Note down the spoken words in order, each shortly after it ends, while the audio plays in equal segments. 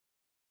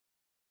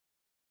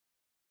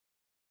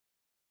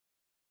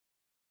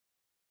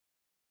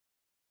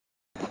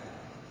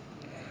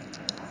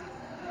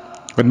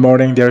Good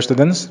morning, dear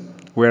students.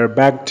 We are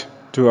back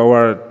to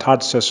our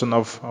third session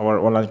of our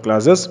online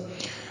classes.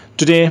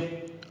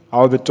 Today,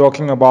 I'll be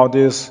talking about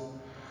this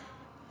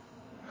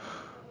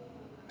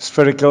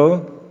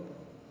spherical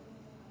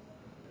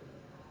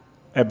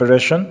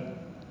aberration.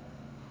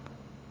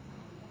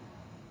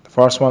 The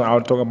first one,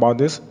 I'll talk about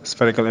this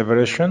spherical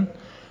aberration,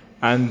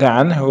 and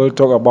then we will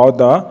talk about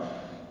the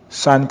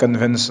sign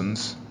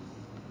conventions.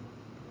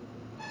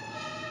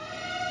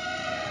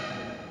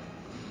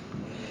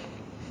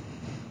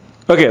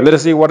 Okay, let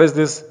us see what is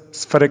this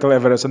spherical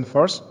aberration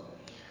first.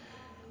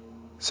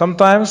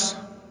 Sometimes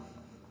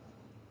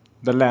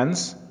the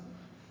lens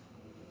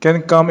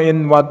can come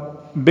in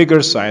what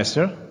bigger size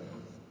here,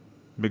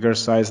 bigger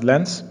size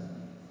lens.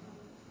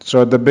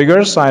 So the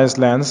bigger size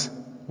lens,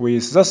 we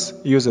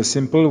just use a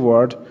simple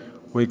word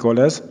we call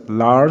as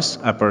large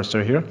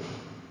aperture here.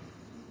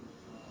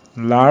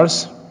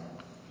 Large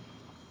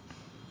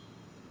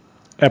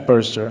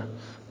aperture.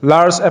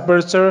 Large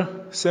aperture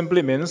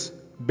simply means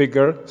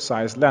bigger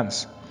size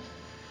lens.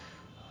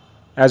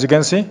 As you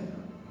can see,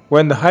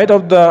 when the height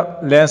of the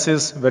lens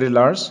is very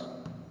large,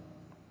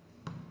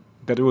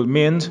 that will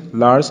mean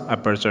large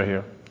aperture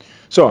here.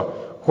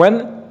 So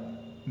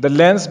when the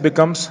lens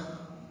becomes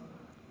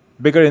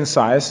bigger in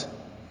size,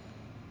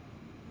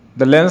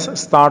 the lens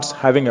starts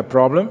having a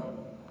problem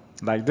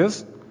like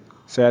this.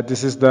 Say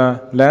this is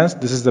the lens,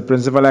 this is the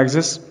principal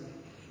axis,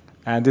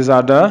 and these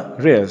are the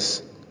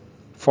rays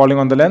falling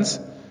on the lens.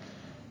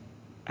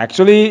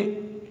 Actually,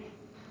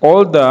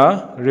 all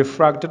the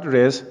refracted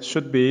rays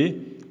should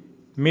be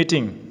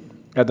meeting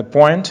at the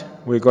point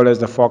we call as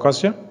the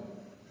focus here.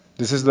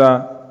 This is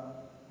the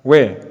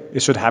way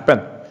it should happen.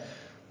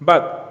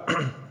 But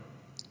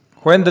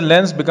when the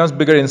lens becomes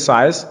bigger in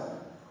size,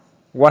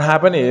 what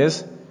happens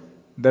is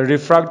the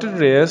refracted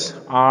rays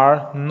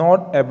are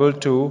not able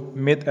to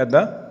meet at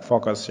the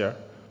focus here.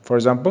 For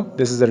example,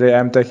 this is the ray I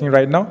am taking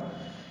right now.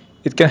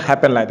 It can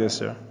happen like this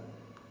here.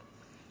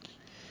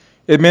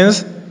 It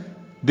means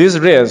these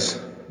rays,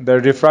 the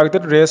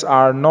refracted rays,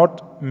 are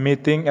not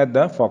meeting at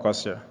the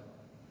focus here.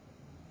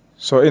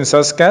 So in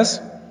such case,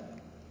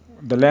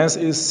 the lens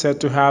is said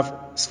to have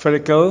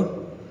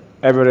spherical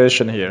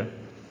aberration here.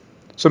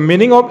 So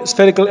meaning of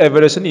spherical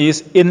aberration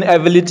is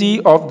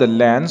inability of the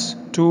lens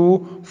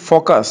to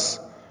focus,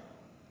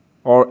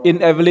 or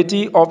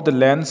inability of the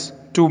lens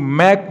to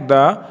make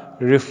the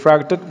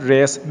refracted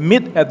rays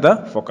meet at the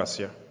focus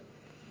here.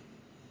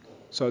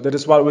 So that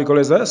is what we call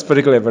as a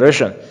spherical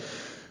aberration.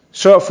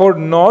 So for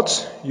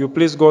notes, you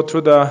please go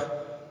through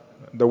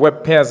the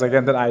web page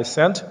again that I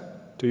sent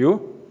to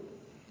you.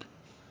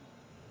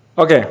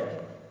 Okay.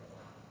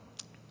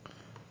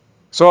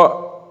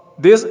 So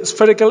this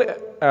spherical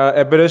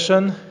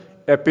aberration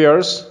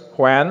appears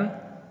when,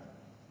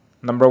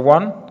 number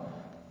one,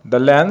 the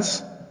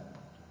lens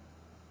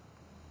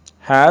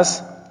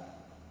has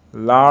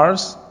large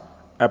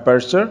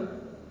aperture.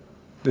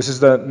 This is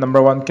the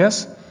number one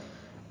case.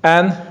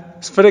 And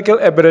spherical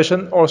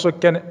aberration also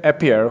can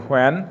appear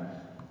when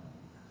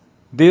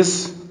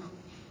this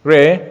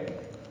ray,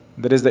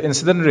 that is the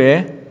incident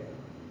ray,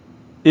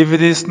 if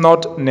it is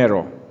not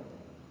narrow.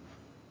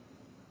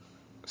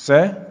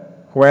 Say,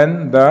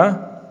 when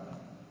the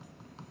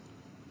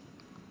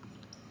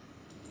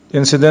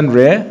incident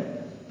ray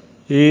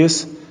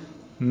is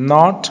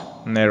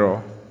not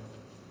narrow.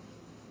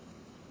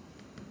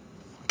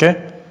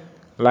 Okay?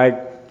 Like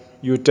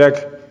you take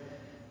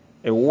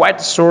a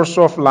white source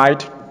of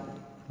light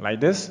like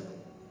this.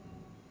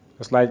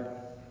 It's like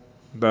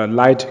the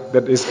light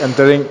that is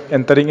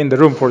entering in the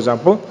room, for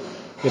example.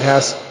 It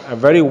has a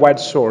very wide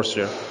source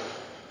here.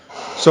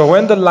 So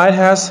when the light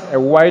has a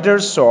wider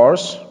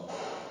source,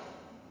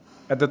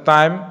 at the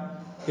time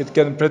it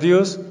can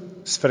produce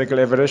spherical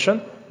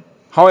aberration.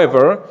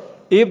 However,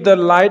 if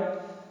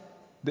the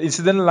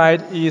incident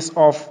light is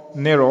of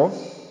narrow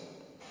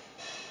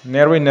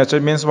in nature,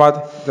 means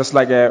what? Just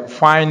like a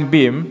fine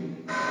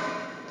beam,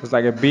 just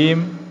like a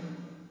beam.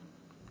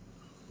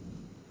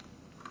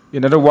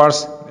 In other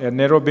words, a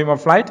narrow beam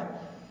of light.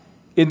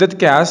 In that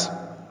case,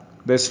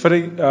 the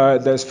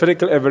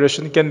spherical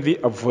aberration can be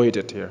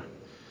avoided here.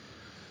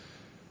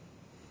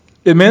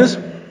 It means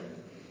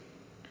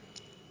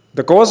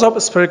the cause of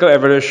spherical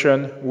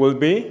aberration will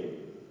be,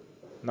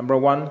 number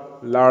one,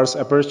 large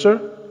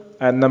aperture,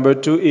 and number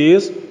two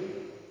is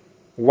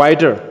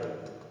wider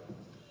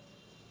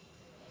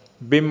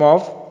beam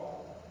of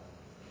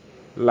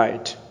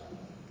light.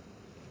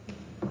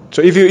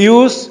 So if you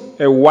use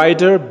a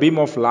wider beam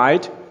of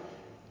light,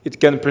 it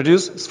can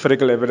produce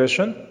spherical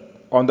aberration.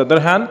 On the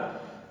other hand,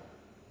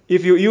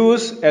 if you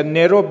use a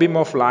narrow beam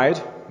of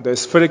light, the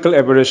spherical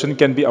aberration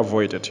can be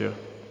avoided here.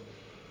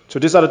 So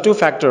these are the two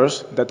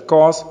factors that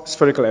cause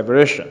spherical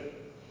aberration.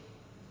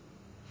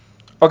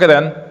 Okay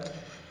then,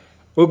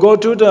 we'll go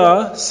to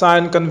the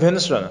sign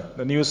convention,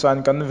 the new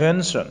sign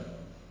convention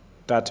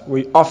that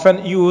we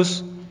often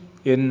use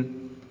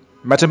in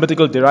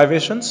mathematical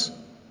derivations,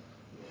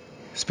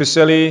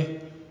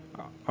 especially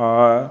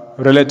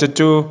related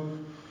to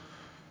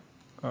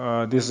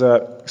these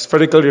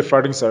spherical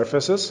refracting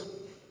surfaces.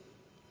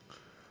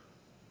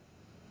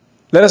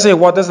 Let us say,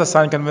 what does the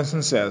sign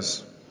convention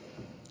says?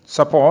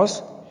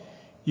 Suppose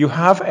you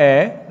have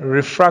a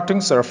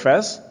refracting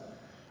surface,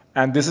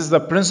 and this is the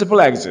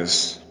principal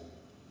axis,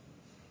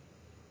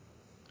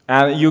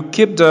 and you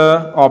keep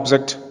the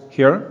object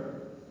here.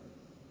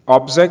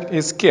 Object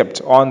is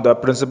kept on the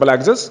principal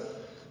axis.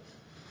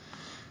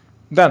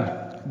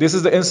 Then this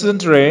is the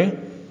incident ray.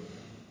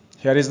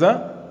 Here is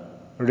the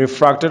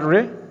refracted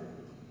ray,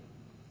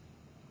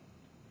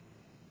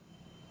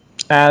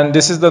 and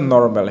this is the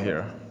normal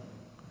here,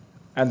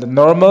 and the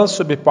normal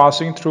should be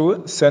passing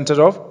through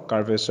center of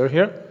curvature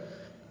here,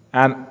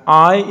 and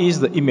I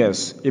is the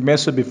image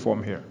should be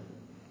formed here.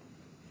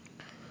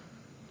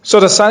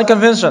 So the sign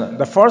convention,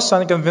 the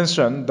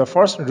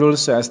first rule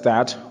says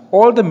that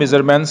all the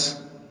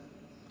measurements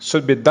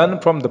should be done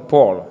from the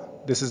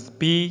pole. This is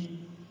P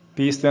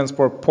stands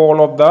for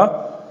pole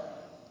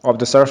of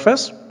the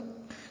surface.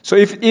 So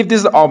if this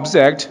is the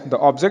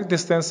object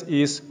distance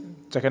is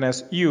taken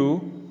as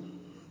U,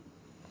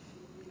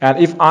 and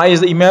if I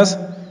is the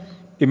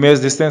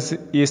image distance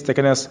is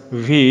taken as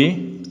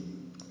V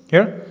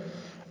here,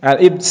 and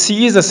if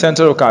C is the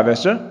center of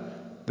curvature,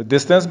 the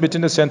distance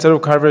between the center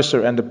of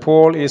curvature and the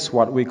pole is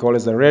what we call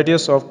as the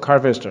radius of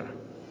curvature.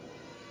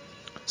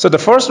 So the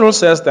first rule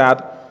says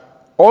that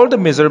all the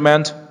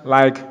measurement,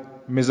 like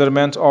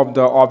measurement of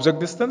the object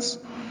distance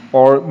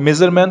or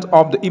measurement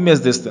of the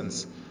image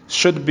distance,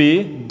 should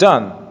be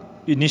done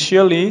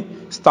initially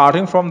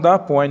starting from the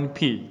point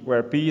P,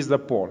 where P is the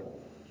pole.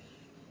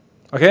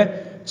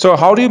 Okay, so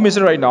how do you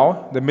measure right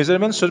now? The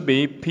measurement should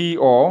be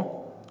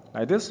PO,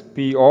 like this.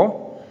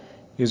 PO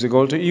is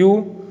equal to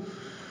U,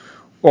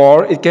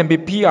 or it can be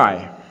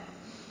PI.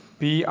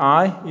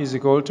 PI is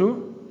equal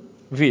to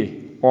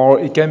V, or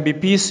it can be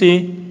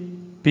PC.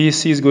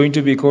 PC is going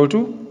to be equal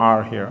to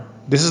R here.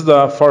 This is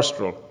the first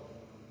rule.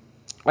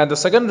 And the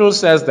second rule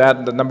says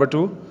that,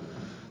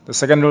 the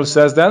second rule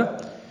says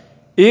that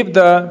if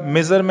the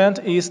measurement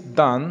is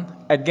done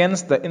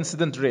against the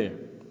incident ray,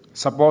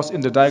 suppose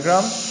in the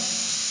diagram,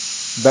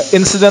 the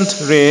incident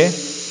ray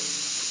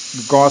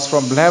goes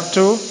from left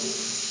to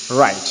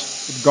right.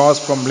 It goes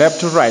from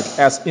left to right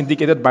as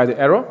indicated by the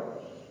arrow.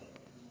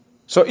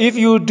 So if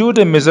you do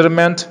the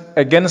measurement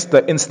against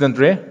the incident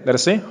ray, let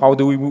us say, how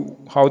do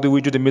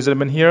we do the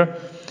measurement here?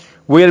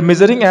 We are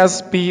measuring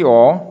as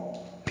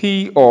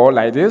PO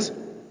like this,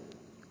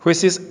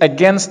 which is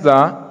against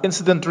the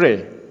incident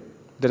ray.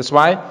 That is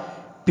why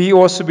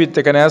PO should be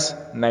taken as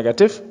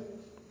negative.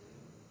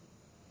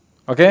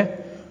 Okay?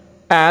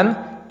 And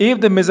if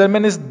the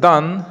measurement is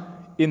done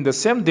in the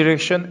same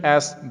direction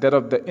as that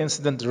of the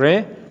incident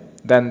ray,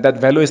 then that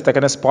value is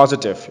taken as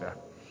positive here.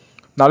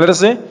 Now let us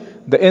say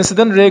the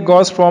incident ray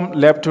goes from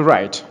left to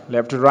right,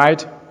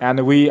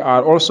 and we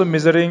are also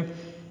measuring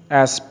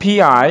as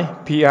PI,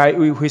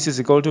 which is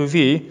equal to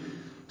V.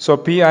 So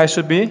PI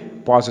should be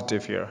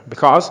positive here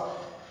because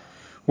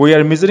we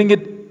are measuring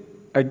it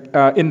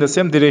in the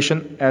same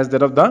direction as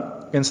that of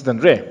the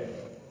incident ray.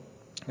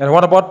 And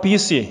what about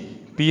PC?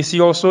 PC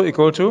also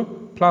equal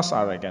to plus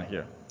R again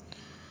here.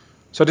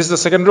 So this is the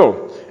second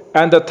rule.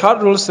 And the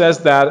third rule says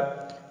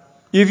that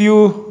if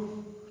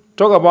you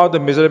talk about the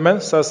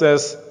measurements such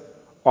as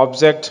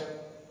object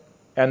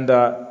and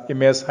the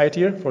image height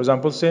here, for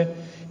example, say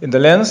in the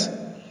lens,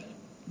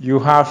 you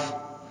have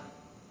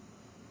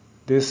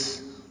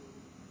this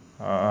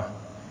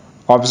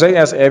object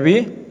as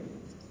AB,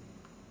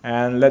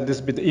 and let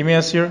this be the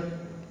image here.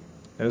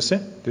 Let us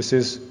say this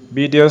is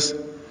B dash,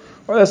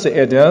 or let's say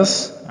A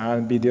dash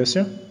and B dash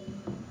here.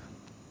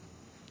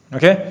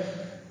 Okay,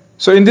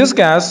 so in this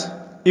case,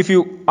 if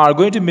you are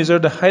going to measure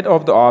the height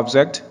of the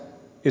object,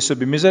 it should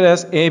be measured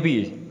as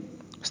AB,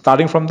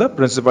 starting from the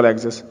principal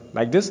axis,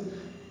 like this,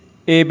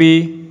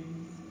 AB,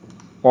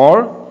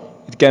 or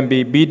it can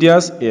be B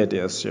dash, A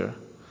dash here.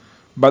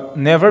 But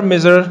never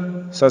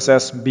measure such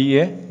as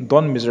BA,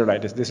 don't measure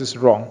like this, this is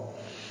wrong.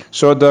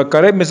 So the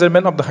correct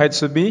measurement of the height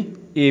should be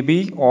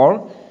AB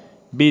or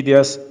B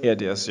dash, A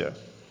dash here.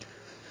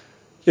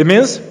 It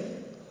means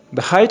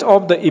the height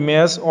of the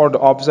image or the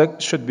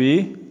object should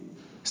be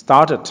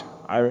started.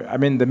 I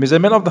mean the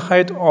measurement of the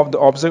height of the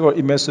object or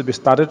image should be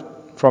started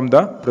from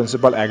the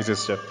principal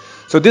axis here.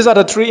 So these are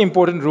the three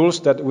important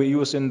rules that we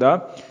use in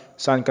the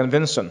sign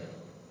convention.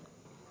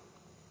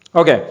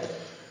 Okay,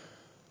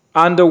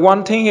 and the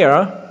one thing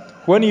here,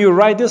 when you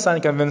write this sign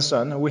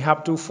convention, we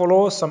have to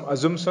follow some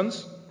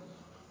assumptions.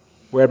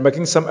 We are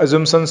making some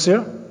assumptions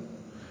here.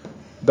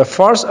 The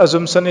first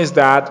assumption is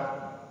that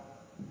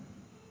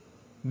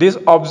this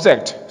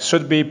object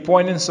should be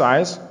point in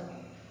size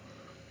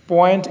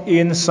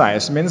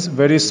means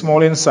very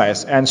small in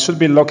size, and should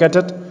be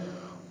located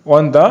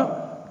on the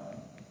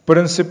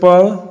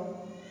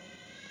principal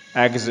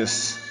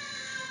axis.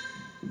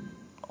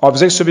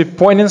 Object should be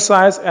point in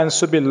size and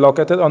should be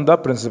located on the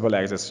principal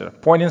axis here.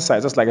 Point in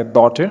size, just like a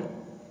dot here.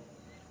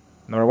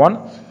 Number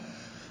one.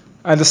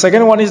 And the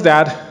second one is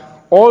that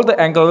all the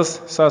angles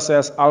such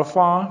as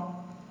alpha,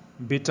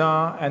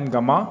 beta and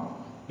gamma,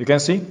 you can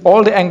see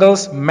all the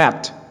angles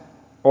met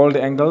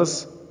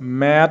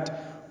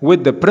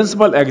with the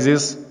principal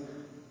axis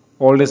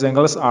all these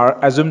angles are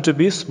assumed to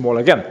be small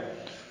again.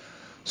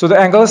 So the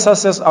angles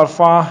such as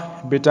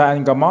alpha, beta,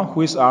 and gamma,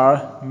 which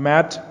are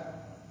met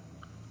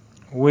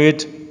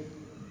with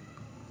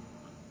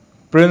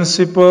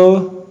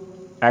principal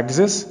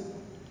axis,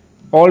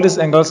 all these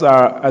angles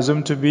are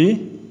assumed to be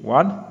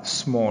what?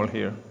 Small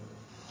here.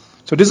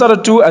 So these are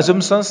the two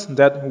assumptions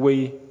that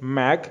we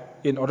make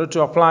in order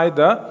to apply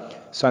the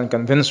sign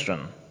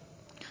convention.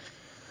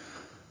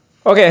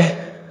 Okay,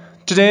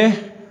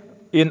 today,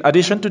 in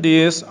addition to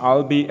this,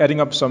 I'll be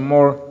adding up some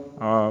more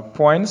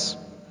points.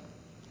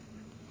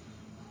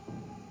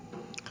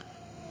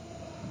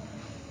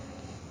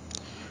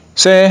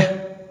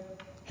 Say,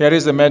 here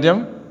is the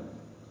medium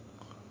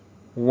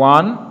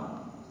 1.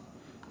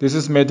 This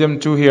is medium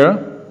 2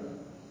 here.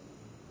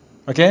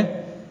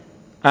 Okay,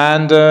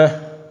 and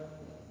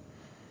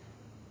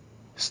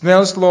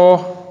Snell's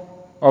law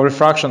of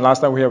refraction,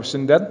 last time we have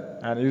seen that,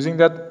 and using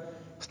that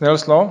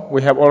Snell's law,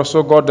 we have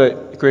also got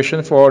the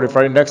equation for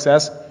refractive index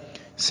as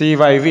C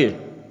by V,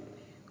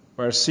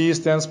 where C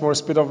stands for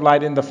speed of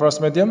light in the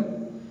first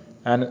medium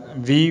and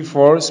V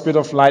for speed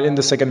of light in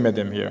the second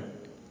medium here.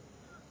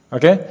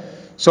 Okay,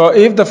 so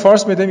if the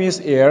first medium is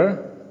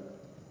air,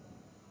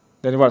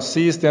 then what?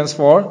 C stands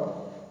for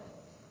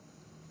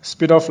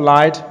speed of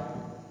light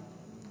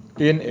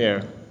in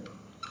air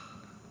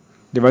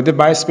divided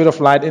by speed of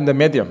light in the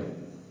medium.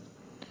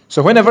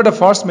 So whenever the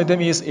first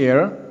medium is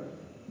air,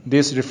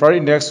 this refractive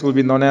index will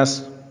be known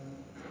as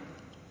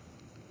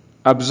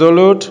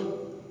absolute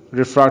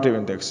refractive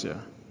index here.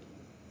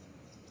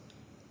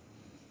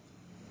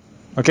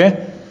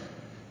 Okay?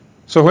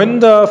 So when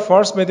the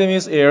first medium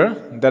is air,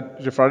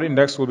 that refractive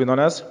index will be known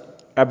as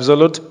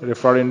absolute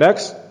refractive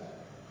index.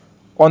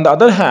 On the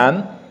other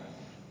hand,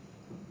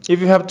 if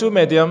you have two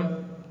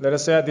medium, let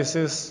us say this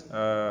is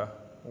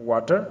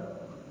water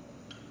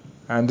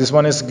and this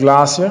one is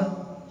glass here.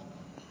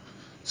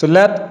 So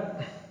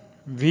let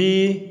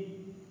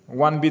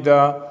V1 be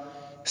the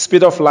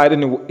speed of light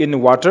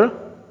in water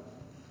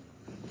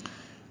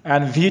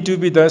and V2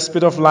 be the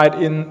speed of light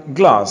in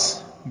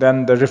glass.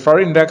 Then the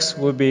refractive index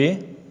will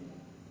be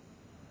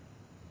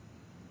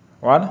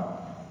what?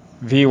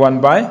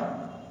 V1 by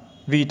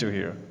V2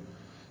 here.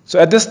 So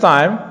at this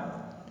time,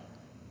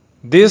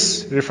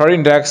 this refractive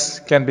index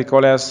can be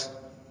called as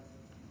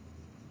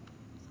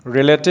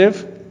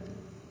relative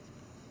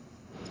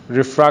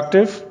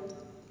refractive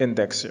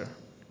index here.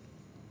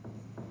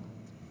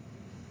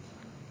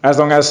 As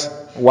long as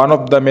one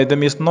of the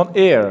medium is not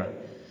air.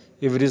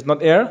 If it is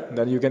not air,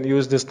 then you can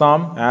use this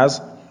term as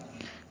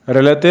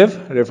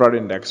relative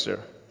refractive index here.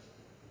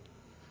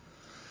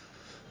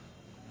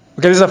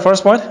 Okay, this is the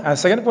first point. And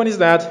second point is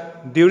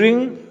that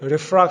during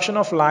refraction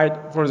of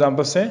light, for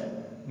example, say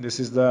this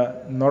is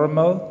the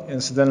normal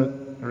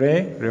incident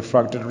ray,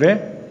 refracted ray.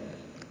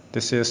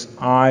 This is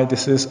I,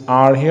 this is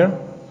R here.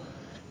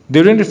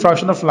 During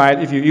refraction of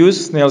light, if you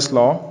use Snell's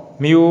law,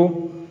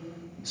 mu,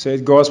 say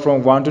it goes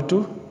from 1 to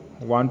 2,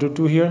 1 to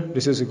 2 here,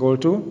 this is equal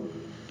to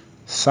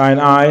sine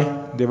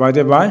I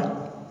divided by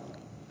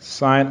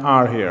sine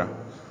R here.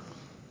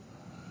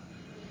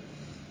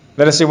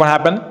 Let us see what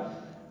happened.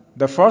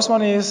 The first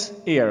one is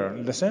air,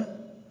 let's say,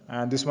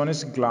 and this one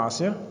is glass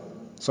here.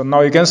 So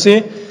now you can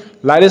see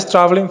light is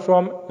traveling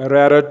from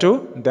rarer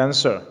to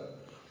denser.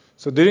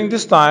 So during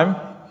this time,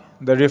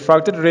 the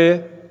refracted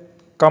ray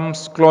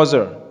comes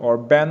closer or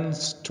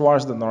bends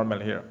towards the normal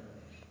here.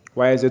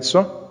 Why is it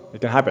so?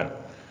 It can happen.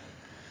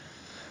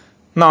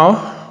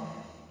 Now,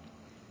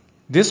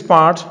 this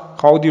part,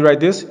 how do you write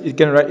this? It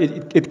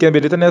can be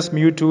written as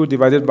mu2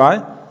 divided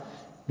by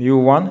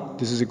mu1.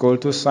 This is equal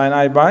to sine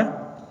I by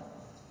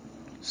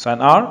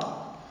sine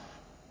R.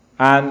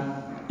 And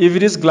if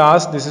it is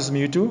glass, this is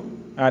mu2.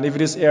 And if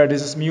it is air,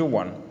 this is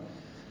mu1.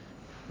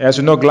 As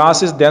you know,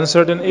 glass is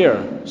denser than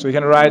air. So you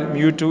can write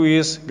mu2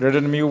 is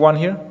greater than mu1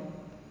 here.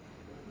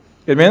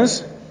 It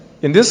means,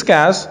 in this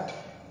case,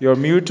 your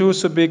mu2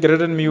 should be greater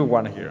than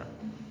mu1 here.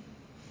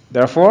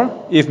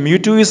 Therefore, if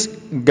mu2 is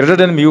greater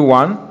than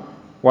mu1,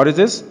 what is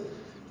this?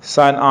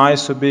 Sine I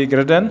should be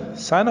greater than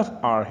sine of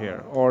R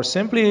here. Or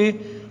simply,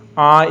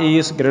 I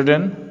is greater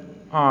than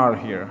R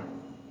here.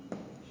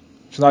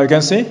 So now you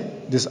can see,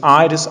 this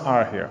I, this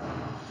R here.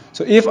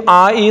 So if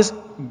I is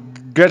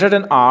greater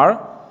than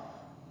R,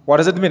 what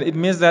does it mean? It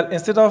means that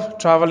instead of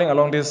traveling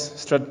along this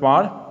straight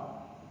path,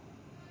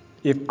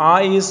 if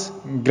I is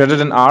greater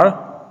than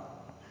R,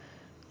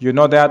 you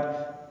know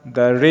that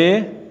the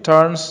ray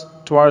turns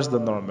towards the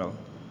normal.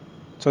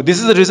 So this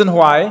is the reason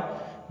why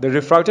the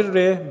refracted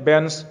ray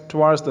bends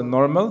towards the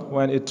normal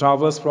when it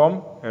travels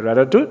from a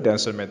rarer to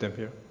denser medium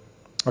here.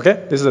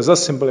 Okay, this is just a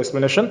simple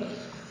explanation.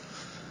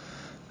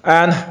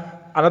 And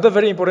another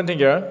very important thing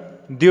here,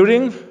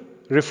 during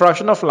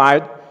refraction of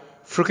light,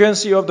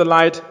 frequency of the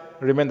light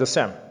remains the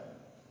same.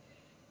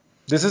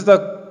 This is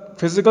the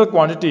physical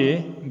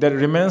quantity that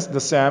remains the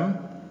same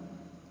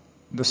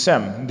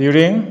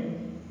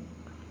during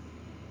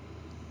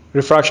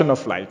refraction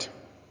of light.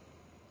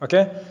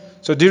 Okay,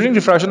 so during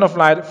refraction of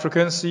light,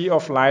 frequency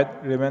of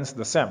light remains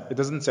the same. It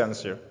doesn't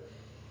change here.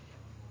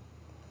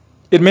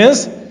 It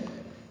means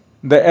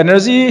The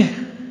energy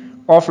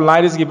of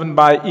light is given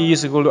by E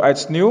is equal to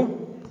h nu,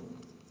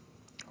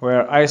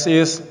 where h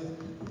is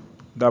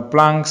the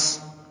Planck's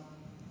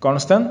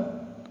constant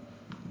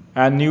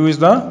and nu is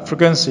the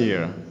frequency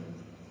here.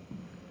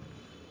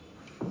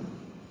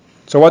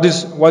 So what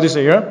is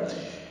here?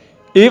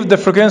 If the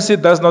frequency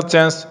does not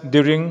change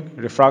during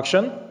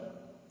refraction,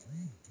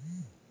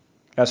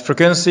 if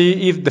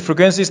the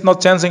frequency is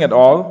not changing at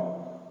all,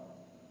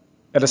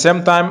 at the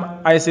same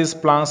time h is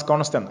Planck's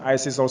constant,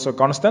 h is also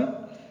constant.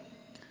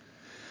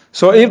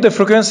 So if the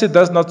frequency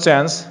does not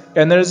change,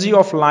 energy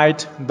of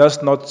light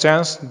does not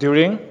change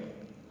during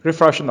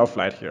refraction of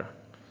light here.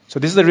 So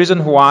this is the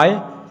reason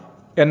why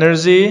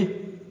energy,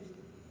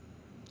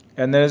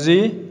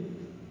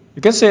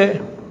 you can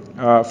say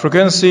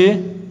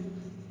frequency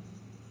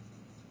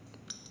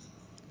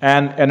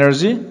and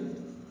energy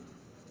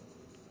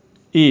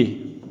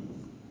E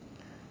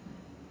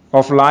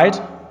of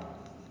light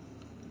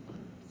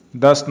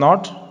does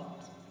not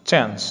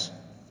change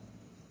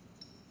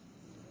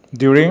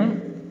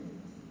during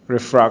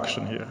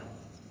refraction here.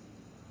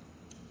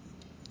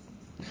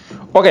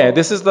 Okay,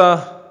 this is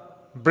the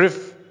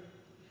brief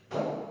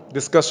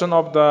discussion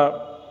of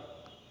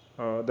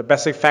the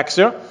basic facts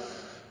here.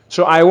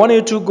 So I want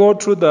you to go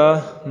through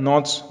the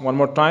notes one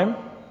more time,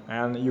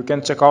 and you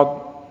can check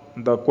out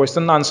the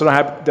question answer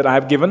that I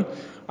have given.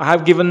 I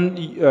have given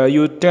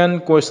you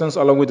 10 questions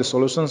along with the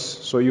solutions.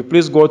 So you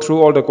please go through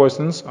all the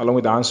questions along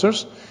with the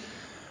answers.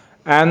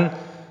 And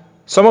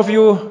some of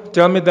you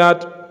told me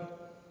that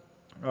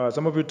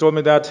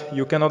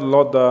you cannot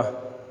load the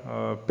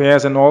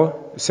pairs and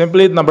all.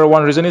 Simply, number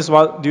one reason is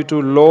due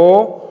to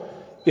low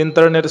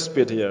internet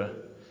speed here.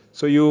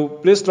 So you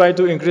please try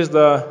to increase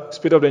the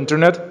speed of the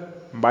internet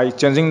by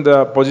changing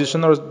the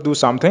position or do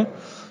something.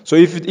 So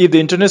if the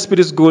internet speed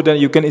is good, then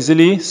you can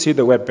easily see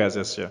the web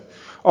pages here.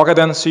 Okay,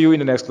 then see you in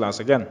the next class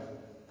again.